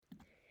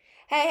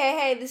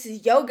Hey, this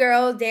is yo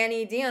girl,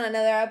 Danny D, on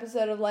another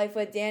episode of Life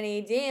with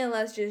Danny D, and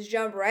let's just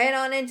jump right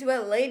on into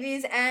it,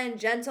 ladies and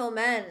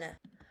gentlemen.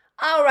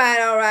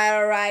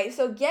 Alright.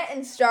 So,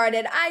 getting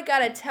started, I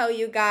gotta tell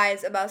you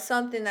guys about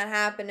something that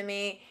happened to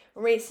me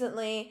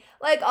recently.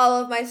 Like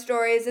all of my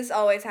stories, this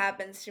always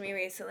happens to me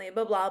recently,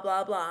 but blah,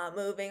 blah, blah.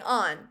 Moving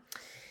on.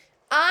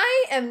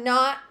 I am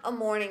not a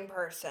morning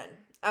person,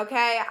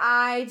 okay?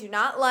 I do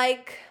not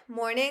like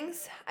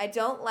mornings. I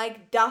don't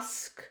like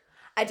dusk.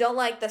 I don't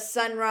like the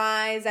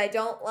sunrise. I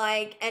don't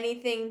like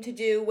anything to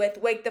do with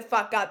wake the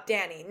fuck up,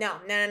 Danny. No.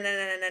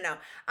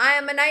 I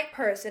am a night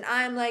person.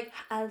 I am like,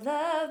 I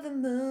love the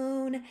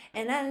moon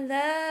and I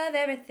love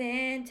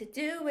everything to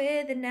do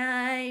with the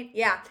night.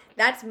 Yeah,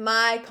 that's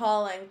my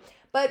calling.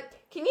 But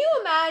can you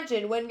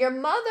imagine when your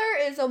mother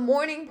is a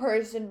morning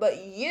person,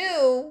 but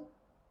you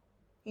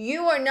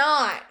are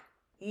not.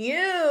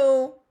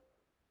 You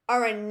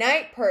are a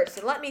night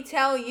person. Let me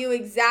tell you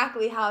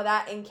exactly how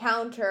that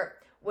encounter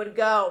would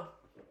go.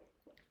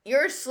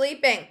 You're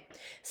sleeping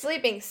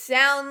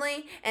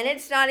soundly, and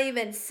it's not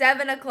even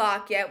 7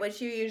 o'clock yet,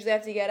 which you usually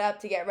have to get up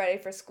to get ready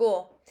for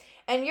school.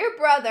 And your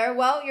brother,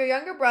 your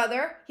younger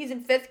brother, he's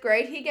in 5th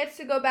grade, he gets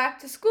to go back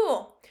to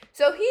school.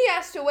 So he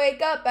has to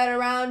wake up at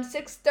around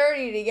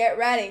 6:30 to get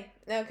ready,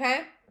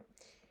 okay?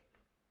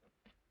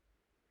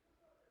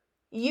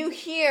 You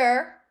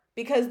hear,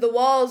 because the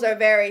walls are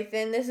very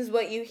thin, this is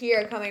what you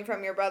hear coming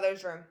from your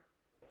brother's room.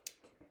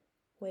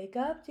 Wake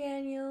up,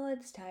 Daniel,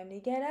 it's time to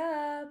get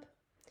up.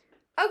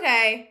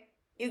 Okay,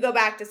 you go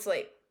back to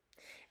sleep.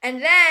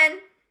 And then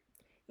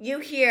you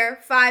hear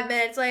 5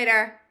 minutes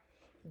later,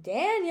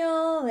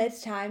 Daniel,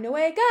 it's time to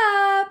wake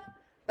up.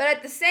 But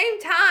at the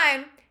same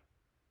time,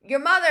 your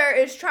mother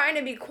is trying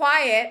to be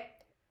quiet,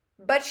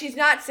 but she's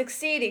not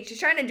succeeding.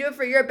 She's trying to do it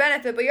for your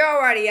benefit, but you're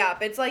already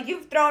up. It's like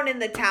you've thrown in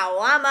the towel.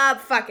 I'm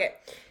up, fuck it.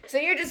 So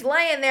you're just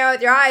laying there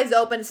with your eyes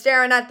open,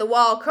 staring at the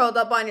wall, curled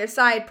up on your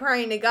side,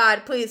 praying to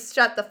God, please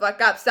shut the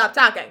fuck up, stop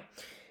talking.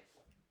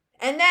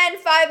 And then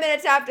 5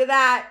 minutes after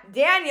that,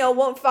 Daniel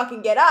won't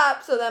fucking get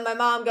up, so then my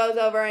mom goes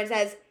over and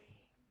says,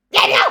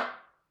 Daniel, you have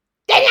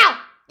to get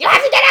up, you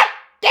have to go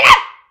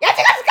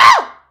to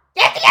school,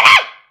 you have to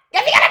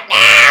get up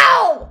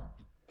now.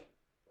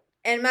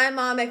 And my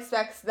mom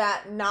expects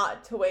that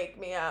not to wake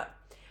me up.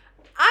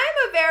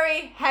 I'm a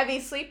very heavy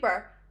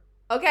sleeper,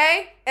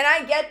 okay? And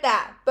I get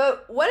that.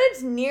 But when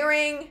it's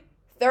nearing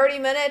 30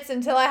 minutes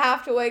until I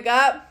have to wake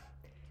up,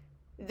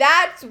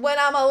 that's when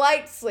I'm a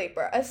light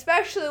sleeper.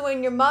 Especially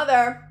when your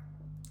mother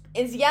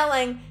is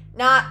yelling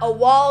not a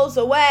walls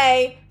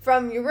away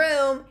from your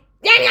room,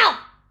 Daniel,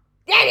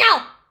 get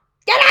up!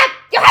 You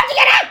have to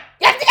get up!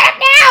 You have to get up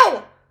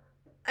now!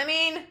 I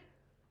mean,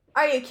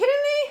 are you kidding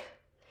me?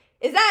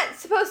 Is that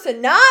supposed to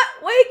not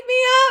wake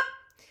me up?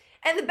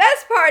 And the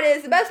best part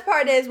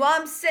is while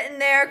I'm sitting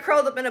there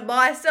curled up in a ball,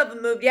 I still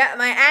haven't moved yet,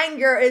 my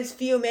anger is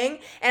fuming,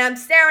 and I'm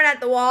staring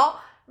at the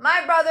wall.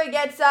 My brother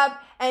gets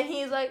up, and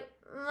he's like,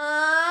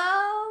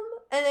 Mom?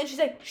 And then she's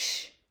like,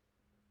 shh,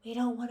 we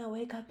don't want to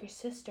wake up your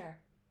sister.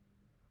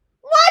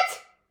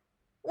 What?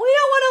 We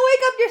don't want to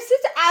wake up your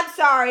sister? I'm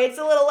sorry, it's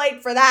a little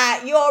late for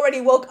that. You already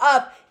woke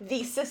up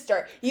the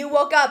sister. You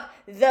woke up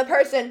the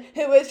person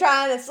who was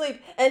trying to sleep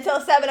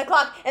until 7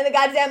 o'clock in the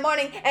goddamn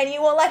morning, and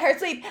you won't let her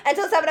sleep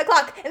until 7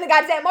 o'clock in the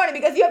goddamn morning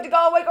because you have to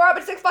go and wake her up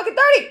at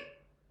 6:30.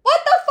 What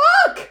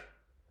the fuck?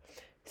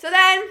 So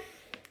then,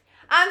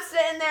 I'm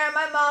sitting there,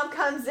 my mom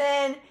comes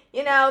in,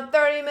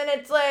 30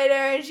 minutes later,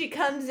 and she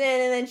comes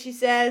in, and then she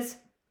says,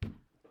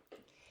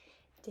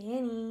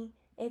 Danny,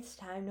 it's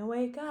time to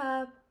wake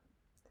up.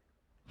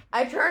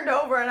 I turned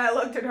over and I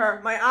looked at her,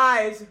 my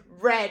eyes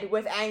red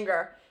with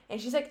anger.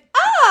 And she's like,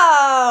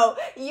 oh,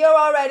 you're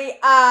already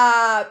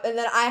up. And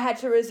then I had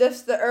to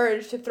resist the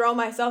urge to throw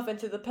myself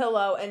into the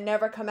pillow and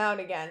never come out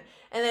again.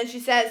 And then she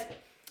says,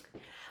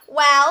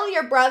 well,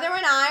 your brother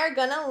and I are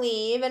going to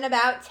leave in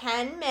about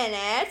 10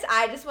 minutes.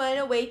 I just wanted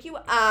to wake you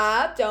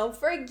up. Don't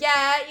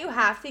forget, you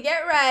have to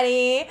get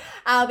ready.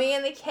 I'll be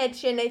in the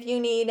kitchen if you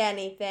need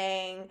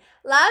anything.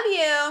 Love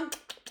you.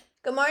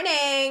 Good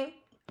morning.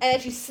 And then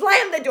she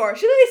slammed the door.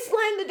 She literally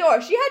slammed the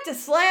door. She had to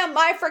slam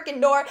my freaking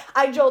door.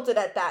 I jolted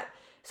at that.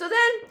 So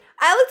then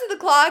I looked at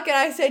the clock and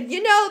I said,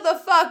 you know the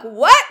fuck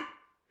what?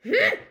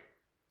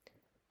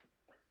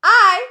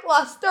 I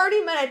lost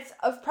 30 minutes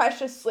of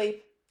precious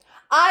sleep.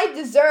 I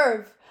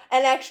deserve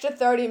an extra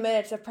 30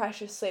 minutes of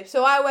precious sleep.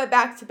 So I went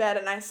back to bed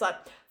and I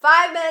slept.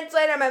 5 minutes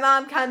later, my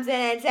mom comes in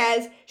and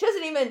says, she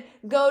doesn't even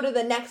go to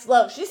the next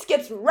level. She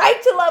skips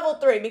right to level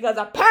 3 because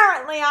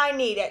apparently I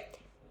need it.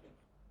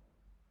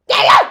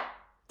 Daddy,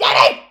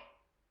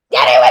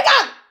 wake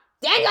up!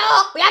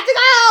 Daniel, we have to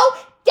go!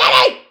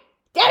 Daddy,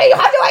 you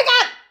have to wake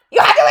up!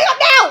 You have to wake up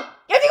now!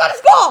 You have to go to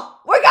school!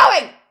 We're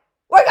going!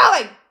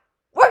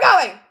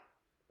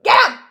 Get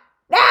up!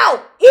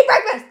 Now! Eat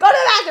breakfast! Go to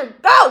the bathroom!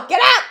 Go!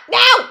 Get out!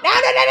 Now!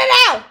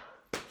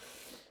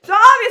 So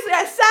obviously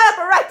I sat up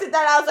erected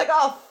then. I was like,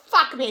 oh,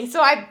 fuck me.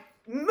 So I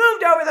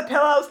moved over the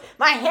pillows.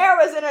 My hair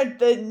was in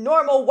the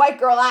normal white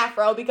girl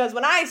afro because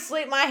when I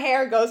sleep, my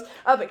hair goes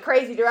up in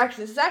crazy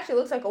directions. This actually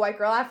looks like a white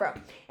girl afro.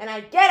 And I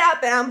get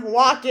up and I'm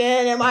walking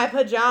in my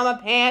pajama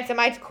pants and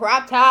my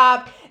crop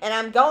top and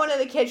I'm going to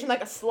the kitchen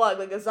like a slug,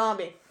 like a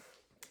zombie.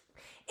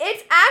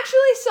 It's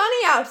actually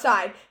sunny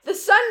outside. The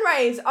sun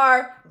rays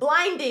are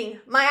blinding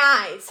my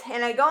eyes.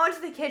 And I go into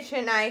the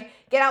kitchen, I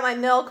get out my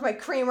milk, my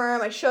creamer,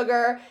 my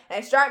sugar, and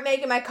I start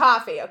making my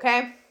coffee,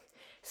 okay?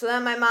 So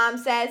then my mom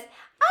says,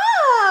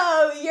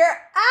 "Oh,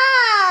 you're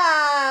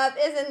up!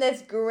 Isn't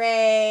this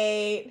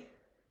great?"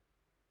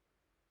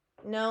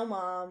 "No,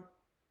 Mom,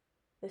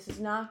 this is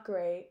not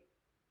great.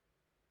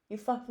 You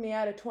fucked me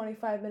out of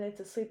 25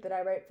 minutes of sleep that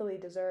I rightfully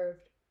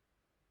deserved."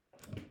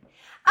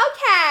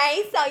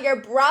 "Okay, so your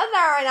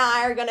brother and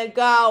I are gonna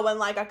go in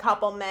like a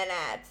couple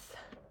minutes."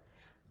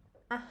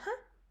 Uh-huh.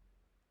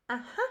 And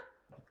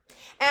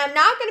I'm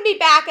not gonna be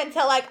back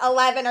until like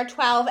 11 or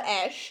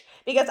 12-ish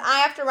because I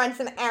have to run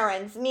some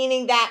errands,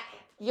 meaning that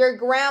your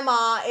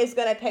grandma is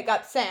gonna pick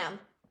up Sam.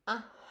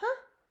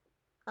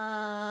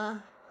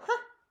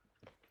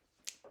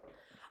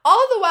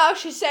 All the while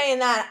she's saying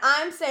that,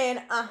 I'm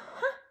saying,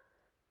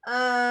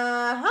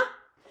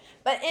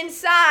 But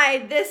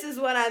inside, this is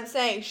what I'm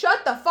saying.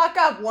 Shut the fuck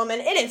up,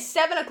 woman. It is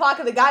 7 o'clock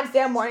in the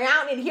goddamn morning. I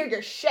don't need to hear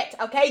your shit,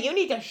 okay? You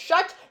need to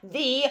shut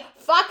the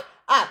fuck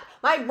up.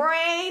 My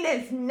brain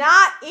is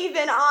not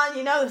even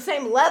on, the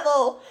same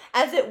level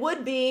as it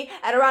would be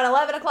at around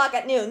 11 o'clock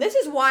at noon. This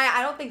is why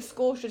I don't think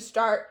school should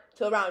start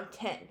till around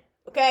 10,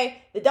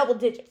 okay? The double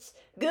digits.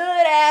 Good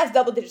ass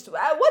double digits.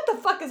 What the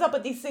fuck is up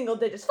with these single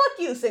digits? Fuck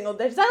you, single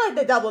digits. I like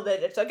the double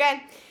digits,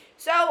 okay?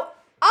 So,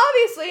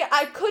 obviously,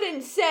 I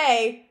couldn't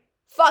say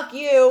fuck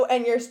you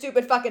and your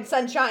stupid fucking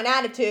sunshine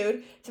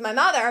attitude to my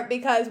mother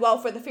because, well,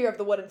 for the fear of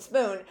the wooden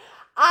spoon.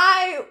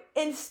 I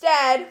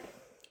instead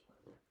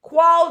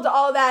quelled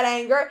all that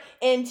anger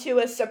into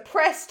a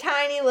suppressed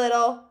tiny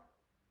little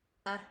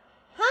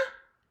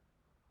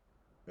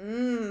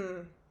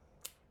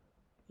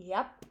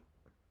Yep.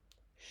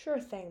 Sure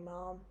thing,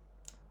 Mom.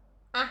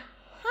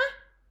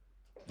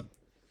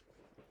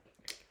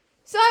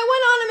 So I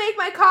went on to make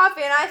my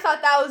coffee and I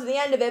thought that was the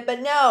end of it, but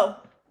no,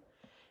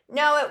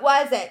 it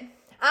wasn't.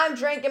 I'm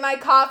drinking my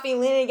coffee,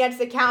 leaning against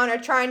the counter,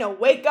 trying to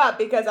wake up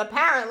because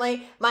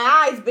apparently my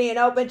eyes being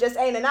open just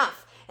ain't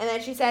enough. And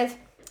then she says,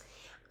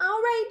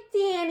 "All right,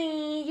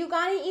 Danny, you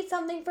gotta eat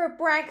something for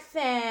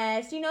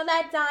breakfast. You know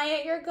that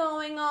diet you're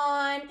going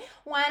on?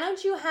 Why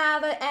don't you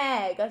have an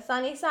egg, a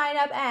sunny side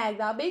up egg?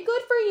 That'll be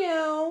good for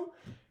you."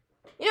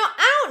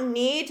 I don't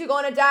need to go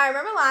on a diet.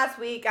 Remember last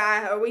week,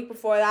 or week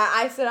before that,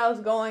 I said I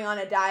was going on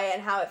a diet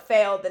and how it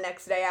failed the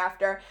next day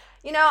after.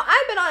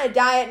 I've been on a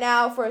diet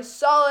now for a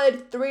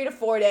solid 3 to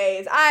 4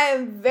 days. I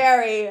am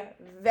very,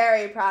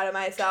 very proud of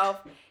myself.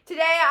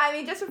 Today,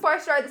 just before I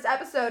started this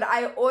episode,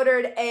 I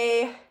ordered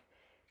a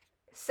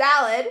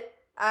salad.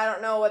 I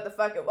don't know what the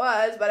fuck it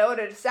was, but I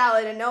ordered a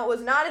salad, and no, it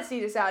was not a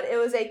Caesar salad. It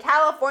was a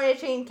California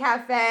Chain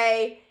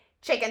Cafe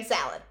chicken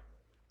salad.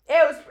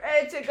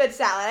 It's a good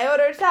salad. I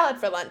ordered a salad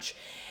for lunch.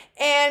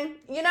 And,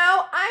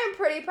 I am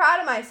pretty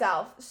proud of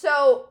myself.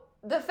 So,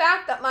 the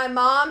fact that my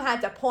mom had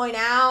to point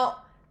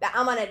out that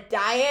I'm on a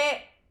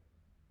diet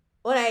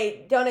when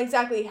I don't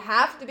exactly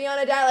have to be on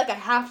a diet, like I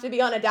have to be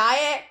on a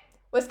diet,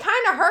 was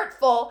kind of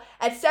hurtful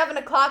at 7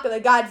 o'clock in the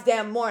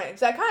goddamn morning.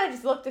 So I kind of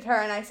just looked at her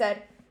and I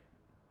said,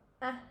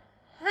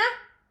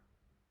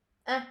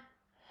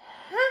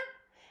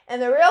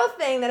 And the real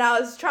thing that I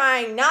was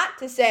trying not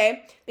to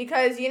say,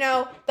 because, the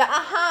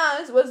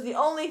ahas was the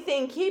only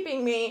thing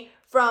keeping me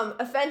from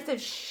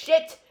offensive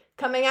shit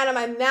coming out of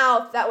my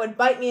mouth that would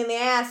bite me in the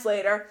ass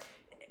later,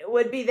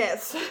 would be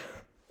this.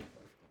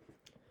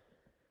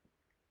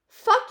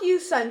 Fuck you,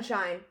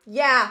 Sunshine.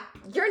 Yeah,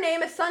 your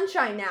name is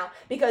Sunshine now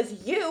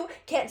because you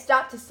can't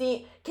stop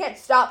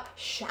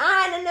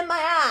shining in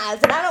my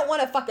eyes. And I don't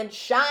want to fucking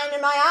shine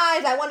in my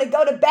eyes. I want to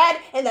go to bed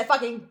in the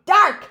fucking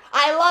dark.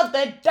 I love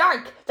the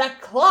dark,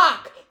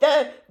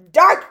 the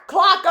dark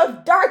clock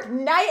of dark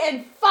night,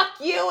 and fuck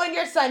you and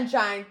your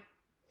sunshine.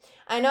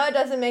 I know it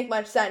doesn't make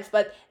much sense,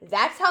 but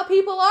that's how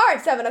people are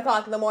at 7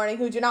 o'clock in the morning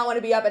who do not want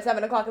to be up at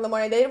 7 o'clock in the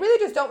morning. They really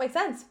just don't make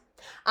sense.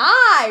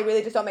 I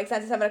really just don't make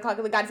sense at 7 o'clock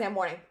in the goddamn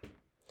morning.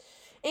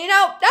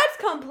 That's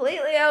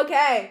completely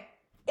okay.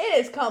 It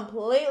is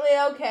completely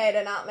okay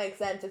to not make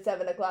sense at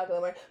 7 o'clock in the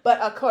morning. But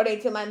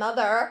according to my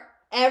mother,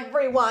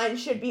 everyone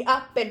should be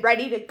up and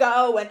ready to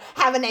go and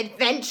have an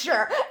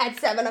adventure at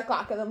 7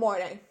 o'clock in the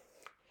morning.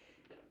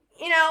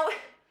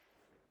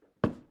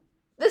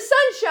 The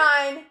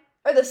sunshine,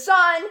 or the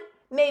sun,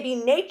 may be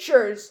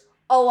nature's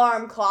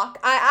alarm clock.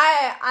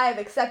 I have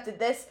accepted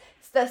this.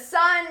 The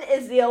sun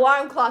is the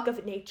alarm clock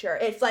of nature.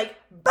 It's like,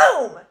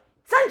 boom!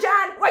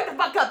 Sunshine! Wake the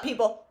fuck up,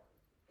 people!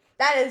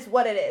 That is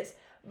what it is.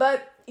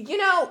 But,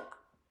 I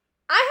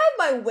have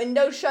my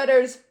window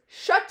shutters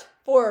shut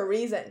for a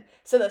reason.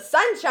 So the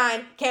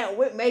sunshine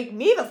can't make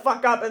me the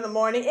fuck up in the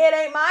morning. It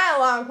ain't my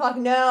alarm clock.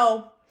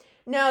 No,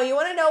 you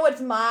want to know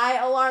what's my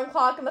alarm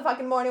clock in the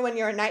fucking morning when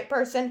you're a night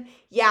person?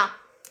 Yeah.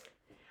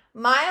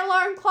 My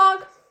alarm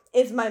clock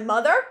is my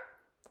mother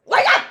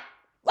wake up!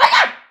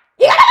 Wake up!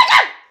 You gotta wake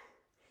up!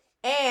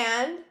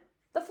 And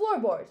the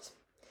floorboards.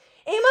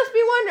 And you must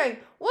be wondering,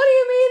 what do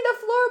you mean the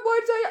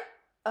floorboards are...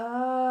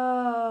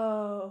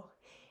 Oh,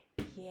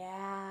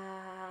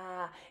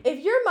 yeah.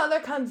 If your mother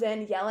comes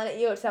in yelling at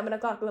you at 7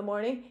 o'clock in the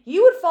morning,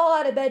 you would fall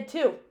out of bed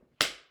too.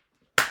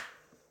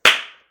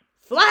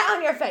 Flat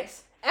on your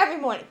face every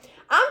morning.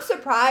 I'm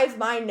surprised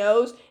my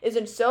nose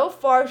isn't so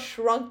far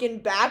shrunken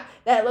back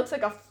that it looks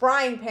like a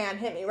frying pan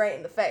hit me right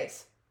in the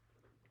face.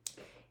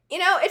 You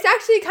know, it's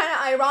actually kind of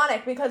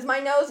ironic because my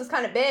nose is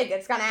kind of big.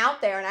 It's kind of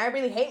out there, and I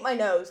really hate my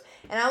nose.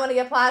 And I want to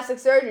get plastic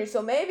surgery.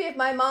 So maybe if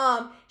my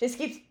mom just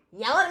keeps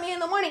yelling at me in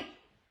the morning,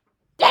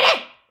 get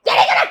up, get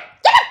up, get up,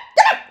 get up,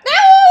 get up, no,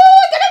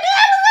 get up,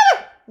 get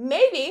up.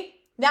 Maybe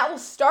that will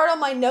startle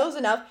my nose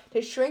enough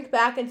to shrink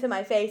back into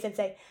my face and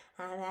say,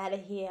 I'm out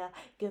of here.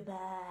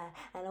 Goodbye.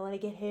 I don't want to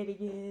get hit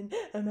again.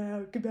 I'm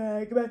out.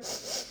 Goodbye. Goodbye.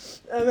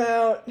 I'm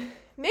out.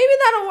 Maybe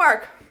that'll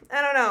work.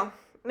 I don't know.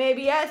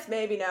 Maybe yes,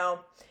 maybe no.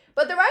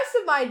 But the rest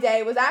of my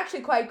day was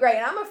actually quite great.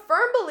 And I'm a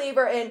firm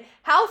believer in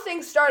how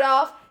things start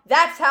off,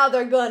 that's how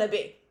they're going to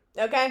be.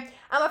 Okay?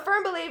 I'm a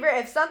firm believer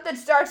if something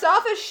starts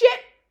off as shit,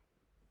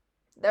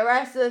 the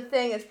rest of the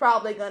thing is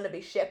probably going to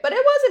be shit. But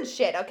it wasn't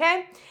shit,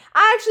 okay?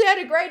 I actually had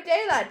a great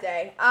day that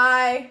day.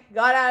 I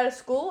got out of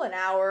school an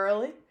hour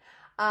early.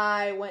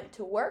 I went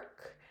to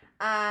work.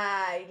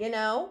 I,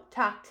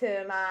 talked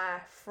to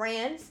my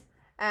friends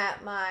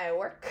at my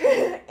work.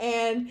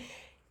 And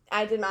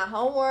I did my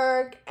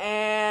homework.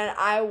 And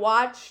I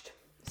watched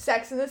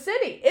Sex and the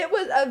City. It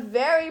was a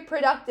very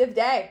productive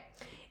day.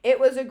 It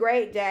was a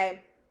great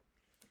day.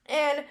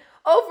 And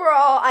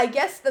overall, I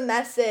guess the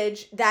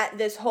message that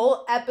this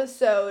whole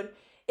episode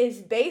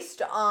is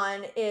based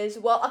on is,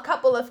 well, a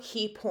couple of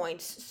key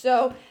points.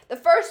 So the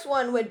first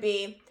one would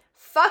be,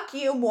 fuck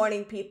you,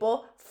 morning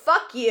people.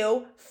 Fuck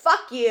you,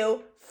 fuck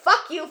you,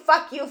 fuck you,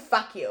 fuck you,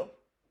 fuck you.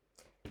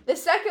 The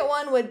second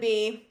one would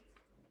be,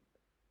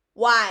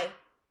 why?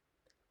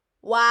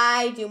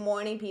 Why do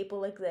morning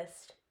people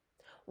exist?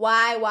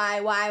 Why?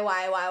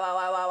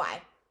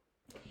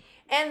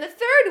 And the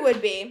third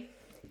would be,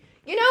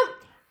 I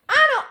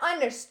don't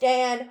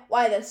understand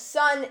why the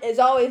sun is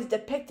always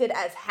depicted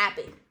as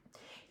happy.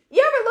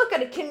 You ever look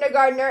at a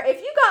kindergartner, if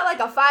you got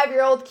like a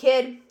 5-year-old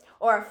kid,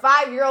 or a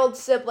 5-year-old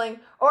sibling,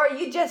 or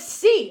you just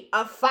see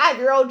a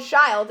 5-year-old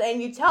child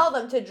and you tell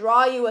them to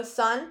draw you a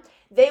sun,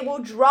 they will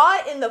draw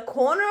it in the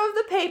corner of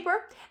the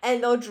paper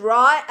and they'll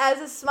draw it as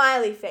a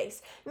smiley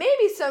face.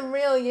 Maybe some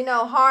real,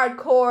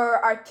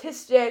 hardcore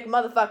artistic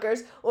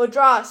motherfuckers will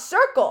draw a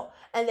circle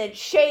and then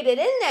shade it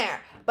in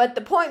there. But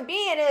the point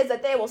being is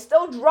that they will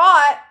still draw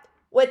it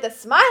with a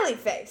smiley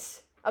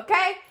face,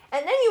 okay?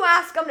 And then you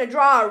ask them to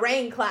draw a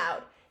rain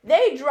cloud.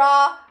 They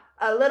draw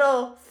a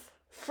little froof.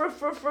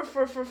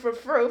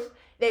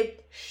 They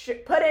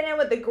put it in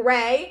with the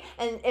gray,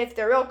 and if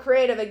they're real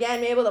creative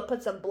again, maybe they'll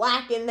put some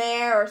black in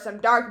there or some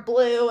dark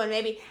blue and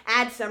maybe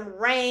add some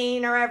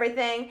rain or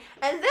everything,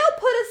 and they'll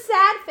put a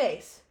sad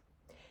face.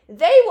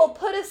 They will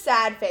put a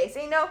sad face.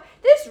 And,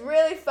 this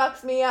really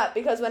fucks me up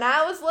because when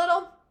I was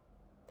little,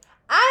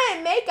 I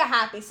didn't make a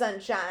happy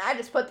sunshine. I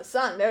just put the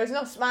sun. There was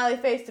no smiley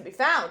face to be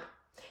found.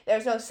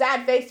 There's no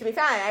sad face to be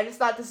found. I just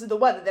thought this is the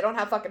weather. They don't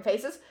have fucking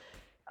faces.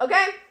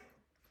 Okay?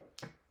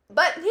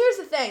 But here's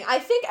the thing. I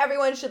think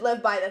everyone should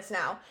live by this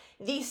now.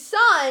 The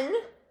sun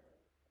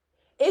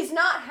is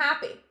not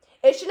happy.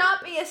 It should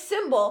not be a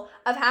symbol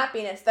of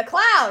happiness. The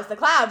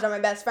clouds are my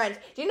best friends.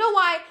 Do you know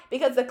why?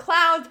 Because the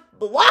clouds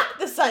block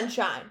the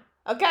sunshine.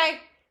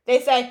 Okay?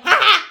 They say,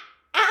 ha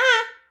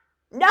ha,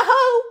 no,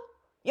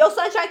 your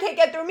sunshine can't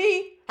get through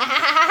me. Ha ha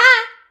ha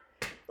ha.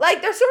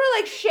 Like, they're sort of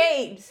like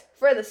shades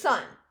for the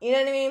sun. You know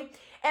what I mean?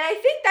 And I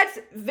think that's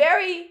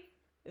very,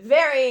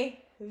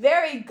 very,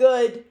 very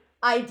good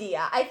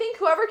idea. I think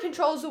whoever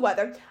controls the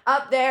weather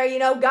up there,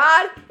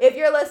 God, if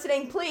you're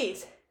listening,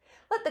 please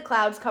let the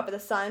clouds cover the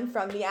sun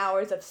from the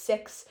hours of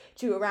 6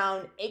 to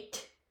around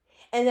 8.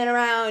 And then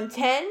around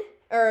 10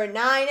 or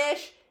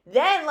 9-ish,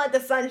 then let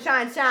the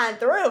sunshine shine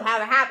through.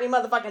 Have a happy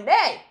motherfucking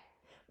day.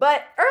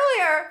 But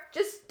earlier,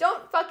 just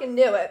don't fucking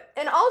do it.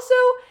 And also,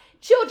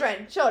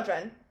 children,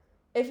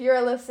 if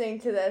you're listening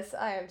to this,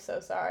 I am so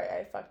sorry.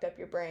 I fucked up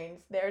your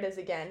brains. There it is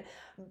again.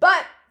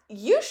 But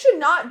you should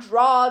not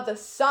draw the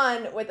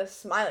sun with a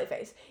smiley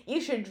face.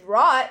 You should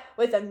draw it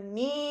with a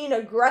mean,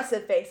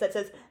 aggressive face that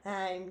says,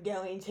 I'm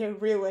going to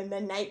ruin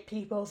the night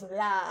people's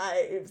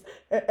lives.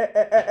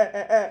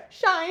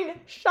 Shine,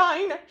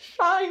 shine,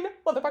 shine,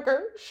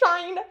 motherfucker.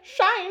 Shine,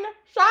 shine,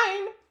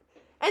 shine.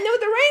 And then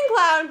with the rain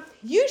cloud,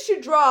 you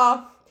should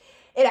draw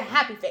it a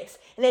happy face.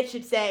 And it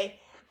should say,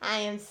 I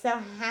am so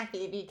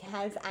happy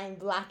because I'm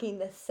blocking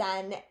the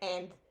sun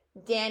and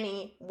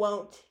Danny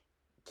won't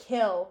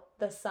kill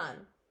the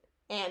sun.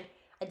 And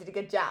I did a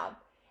good job.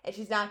 And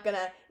she's not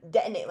gonna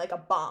detonate like a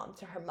bomb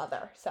to her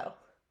mother. So,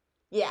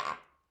 yeah.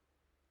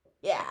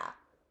 You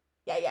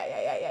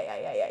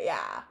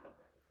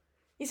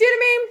see what I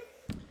mean?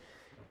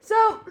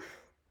 So,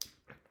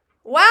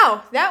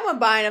 wow, that went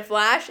by in a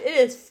flash. It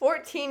is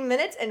 14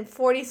 minutes and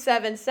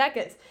 47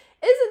 seconds.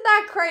 Isn't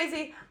that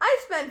crazy? I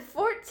spent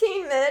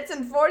 14 minutes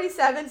and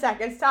 47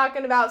 seconds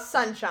talking about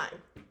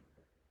sunshine.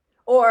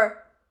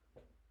 Or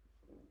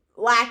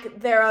lack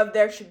thereof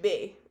there should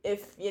be,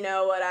 if you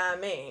know what I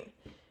mean.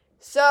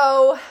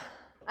 So,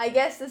 I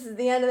guess this is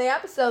the end of the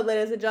episode,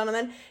 ladies and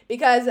gentlemen,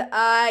 because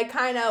I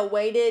kind of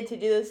waited to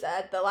do this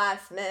at the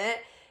last minute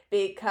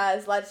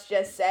because let's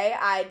just say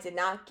I did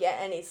not get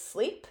any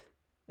sleep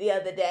the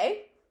other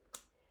day.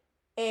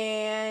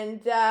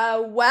 And,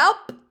 well,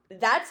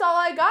 that's all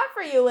I got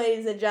for you,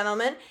 ladies and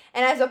gentlemen.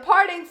 And as a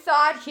parting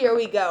thought, here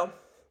we go.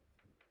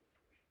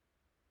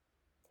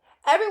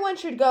 Everyone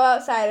should go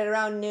outside at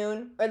around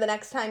noon or the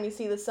next time you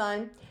see the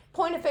sun,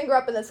 point a finger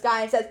up in the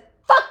sky and says,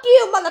 "Fuck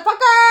you,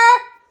 motherfucker!"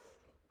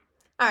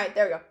 All right,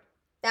 there we go.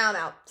 Now I'm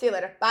out. See you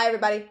later. Bye,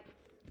 everybody.